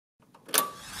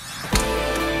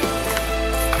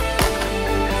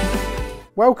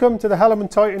Welcome to the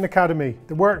HellermannTyton Academy,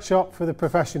 the workshop for the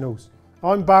professionals.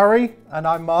 I'm Barry. And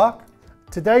I'm Mark.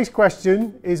 Today's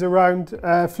question is around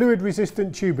fluid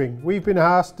resistant tubing. We've been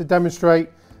asked to demonstrate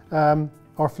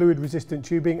our fluid resistant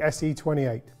tubing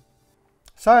SE28.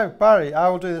 So Barry, I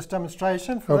will do this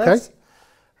demonstration for this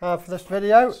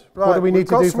video. Right, what do we need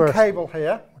to do first? We've got some cable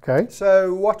here. Okay.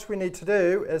 So what we need to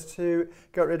do is to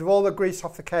get rid of all the grease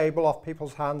off the cable, off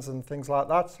people's hands and things like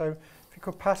that. So if you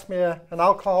could pass me an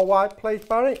alcohol wipe, please,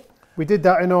 Barry. We did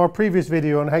that in our previous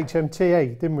video on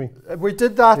HMTA, didn't we? We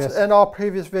did that in our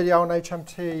previous video on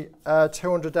HMT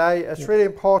 200A. It's really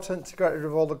important to get rid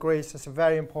of all the grease. It's a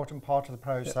very important part of the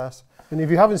process. And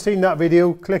if you haven't seen that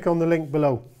video, click on the link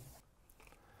below.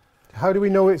 How do we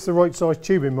know it's the right size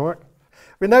tubing, Mark?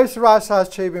 We know it's the right size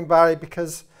tubing, Barry,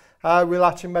 because we'll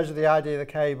actually measure the ID of the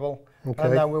cable,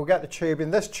 and then we'll get the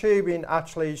tubing. This tubing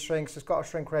actually shrinks. It's got a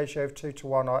shrink ratio of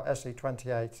 2:1 or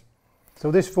SE28. So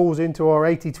this falls into our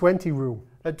 80-20 rule.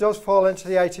 It does fall into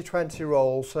the 80-20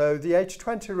 rule. So the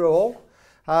 80-20 rule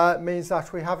means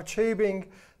that we have a tubing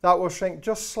that will shrink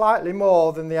just slightly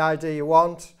more than the ID you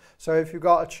want. So if you've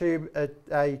got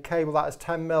a cable that is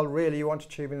 10 mil, really you want a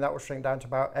tubing that will shrink down to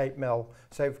about 8 mil.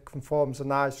 So it forms a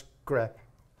nice grip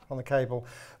on the cable.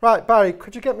 Right, Barry,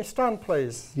 could you get me stand,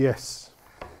 please? Yes.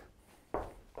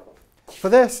 For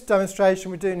this demonstration,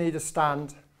 we do need a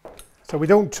stand. So we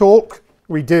don't talk,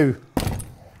 we do.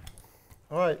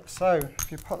 All right, so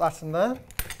if you put that in there.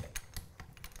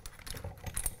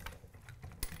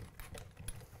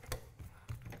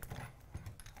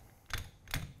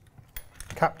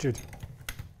 Captured.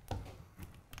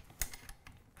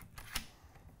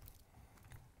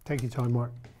 Take your time,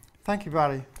 Mark. Thank you,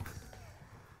 Barry.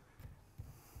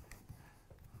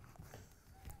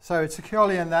 So it's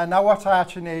securely in there. Now what I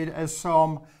actually need is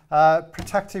some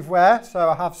protective wear. So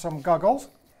I have some goggles.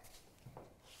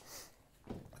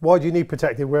 Why do you need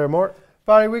protective wear, Mark?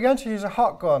 Barry, we're going to use a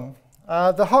hot gun.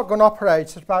 The hot gun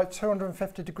operates at about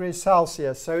 250 degrees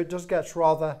Celsius, so it does get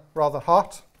rather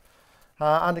hot.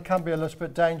 And it can be a little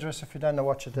bit dangerous if you don't know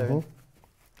what you're doing.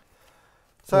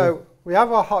 So we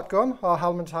have our hot gun, our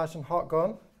HellermannTyton hot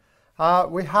gun.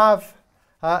 We have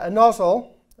a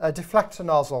nozzle, a deflector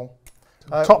nozzle,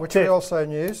 which we also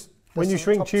use. When you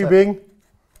shrink tubing,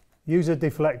 use a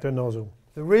deflector nozzle.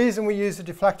 The reason we use a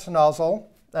deflector nozzle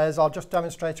is, I'll just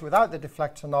demonstrate it without the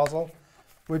deflector nozzle,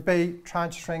 would be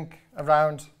trying to shrink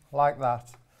around like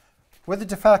that. With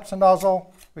the deflector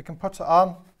nozzle, we can put it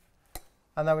on,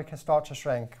 and then we can start to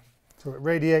shrink. So it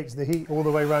radiates the heat all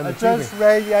the way around the tubing? It does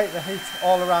radiate the heat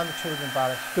all around the tubing,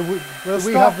 Barry. Do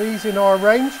we have these in our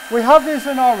range? We have these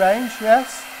in our range,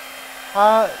 yes.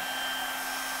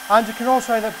 And you can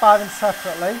also buy them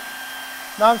separately.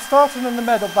 Now I'm starting in the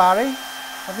middle, Barry.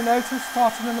 Have you noticed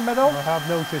starting in the middle? I have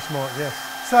noticed, Mark, yes.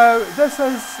 So this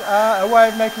is a way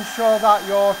of making sure that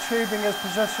your tubing is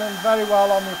positioned very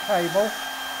well on your cable.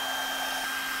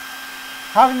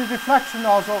 Having the deflection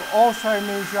nozzle also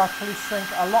means you actually shrink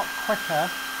a lot quicker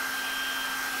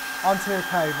onto your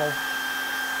cable.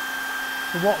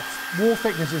 So what wall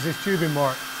thickness is this tubing,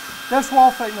 Mark? This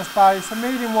wall thickness, Barry, is a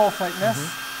medium wall thickness.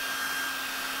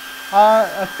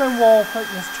 A thin wall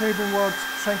thickness tubing would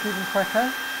shrink even quicker.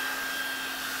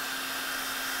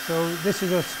 So this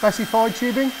is a specified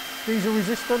tubing, diesel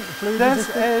resistant, fluid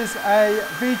resistant? This is a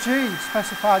VG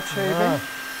specified tubing.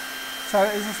 So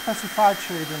it is a specified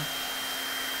tubing.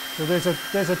 So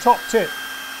there's a top tip.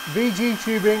 VG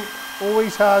tubing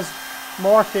always has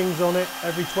markings on it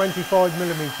every 25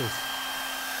 millimeters.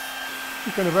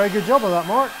 You've done a very good job of that,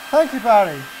 Mark. Thank you,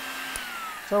 Barry.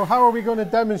 So how are we going to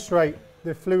demonstrate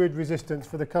the fluid resistance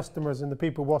for the customers and the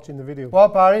people watching the video? Well,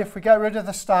 Barry, if we get rid of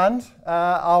the stand,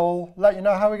 I'll let you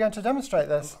know how we're going to demonstrate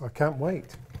this. I can't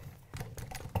wait.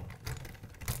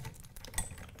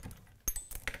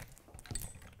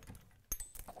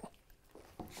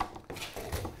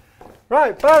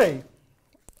 Right, Barry,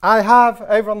 I have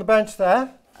over on the bench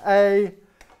there a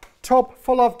tub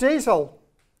full of diesel.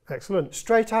 Excellent.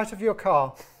 Straight out of your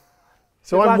car.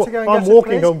 So I'm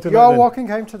walking home today. You're walking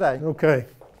home today. Okay.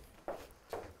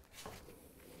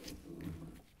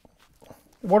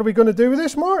 What are we going to do with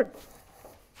this, Mark?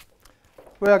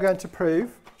 We are going to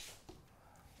prove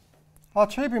our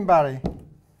tubing, Barry.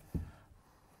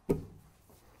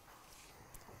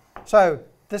 So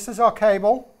this is our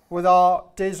cable with our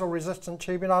diesel resistant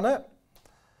tubing on it.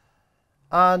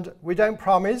 And we don't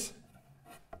promise,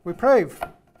 we prove.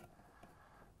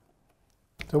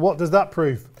 So what does that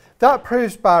prove? That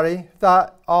proves, Barry,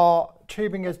 that our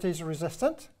tubing is diesel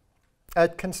resistant.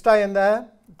 It can stay in there.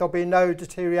 There'll be no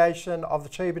deterioration of the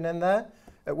tubing in there.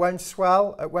 It won't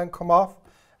swell, it won't come off.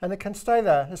 and it can stay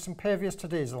there. It's impervious to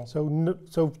diesel.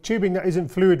 So tubing that isn't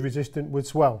fluid resistant would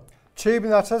swell? Tubing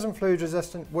that isn't fluid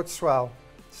resistant would swell.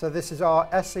 So this is our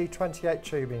SE28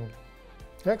 tubing.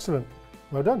 Excellent,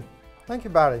 well done. Thank you,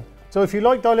 Barry. So if you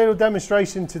liked our little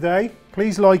demonstration today,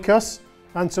 please like us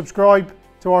and subscribe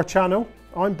to our channel.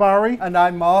 I'm Barry. And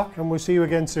I'm Mark. And we'll see you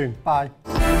again soon. Bye.